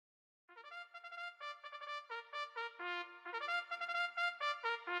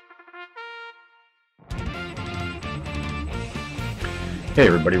Hey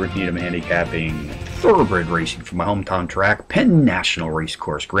everybody, Rick Needham handicapping thoroughbred racing from my hometown track, Penn National Race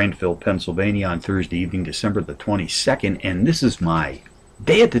Course, Grandville, Pennsylvania on Thursday evening, December the 22nd, and this is my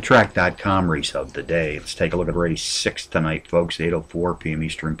dayatthetrack.com race of the day. Let's take a look at race 6 tonight, folks, 8:04 p.m.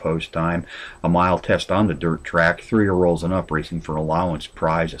 Eastern Post Time. A mile test on the dirt track, 3-year-olds and up, racing for an allowance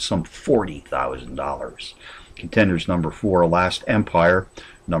prize of some $40,000. Contenders number 4, Last Empire,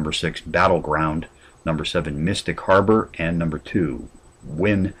 number 6, Battleground, number 7, Mystic Harbor, and number 2,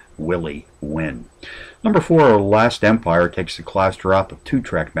 Win Willie Win. Number 4, Last Empire, takes a class drop of 2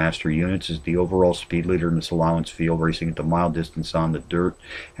 Trackmaster units, is the overall speed leader in this allowance field, racing at the mile distance on the dirt,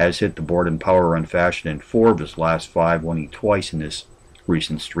 has hit the board in power run fashion in 4 of his last 5, winning twice in this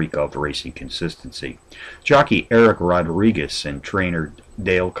recent streak of racing consistency. Jockey Eric Rodriguez and trainer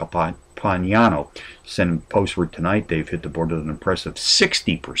Dale Campagnano sent postward tonight. They've hit the board with an impressive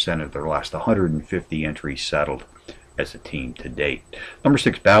 60% of their last 150 entries settled as a team to date. Number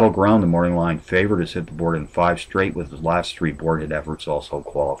 6, Battleground, the morning line favorite, has hit the board in 5 straight, with his last 3 board hit efforts also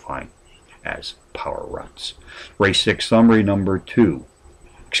qualifying as power runs. Race 6 summary: number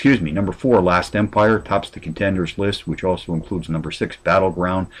 4, Last Empire, tops the contenders list, which also includes number 6,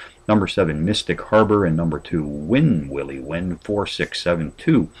 Battleground, number 7, Mystic Harbor, and number 2, Win Willie Win, 4, 6, 7,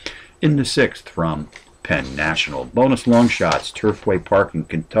 2 in the 6th from Penn National. Bonus long shots: Turfway Park in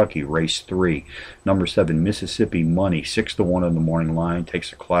Kentucky, race 3. Number 7, Mississippi Money, 6-1 on the morning line,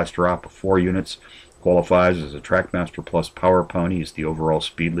 takes a class drop of 4 units, qualifies as a Trackmaster Plus Power Pony, is the overall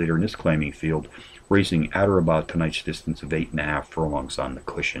speed leader in this claiming field, racing at or about tonight's distance of 8.5 furlongs on the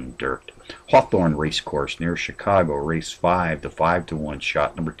cushioned dirt. Hawthorne Race Course near Chicago, race 5, the 5-1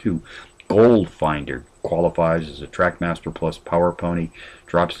 shot. Number 2, Gold Finder, qualifies as a Trackmaster Plus Power Pony,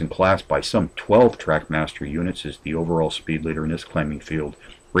 drops in class by some 12 Trackmaster units, is the overall speed leader in this claiming field,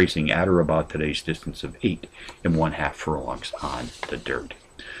 racing at or about today's distance of 8.5 furlongs on the dirt.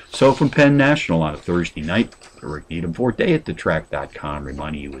 So from Penn National on a Thursday night, Rick Needham for dayatthetrack.com,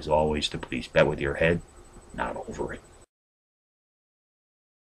 reminding you as always to please bet with your head, not over it.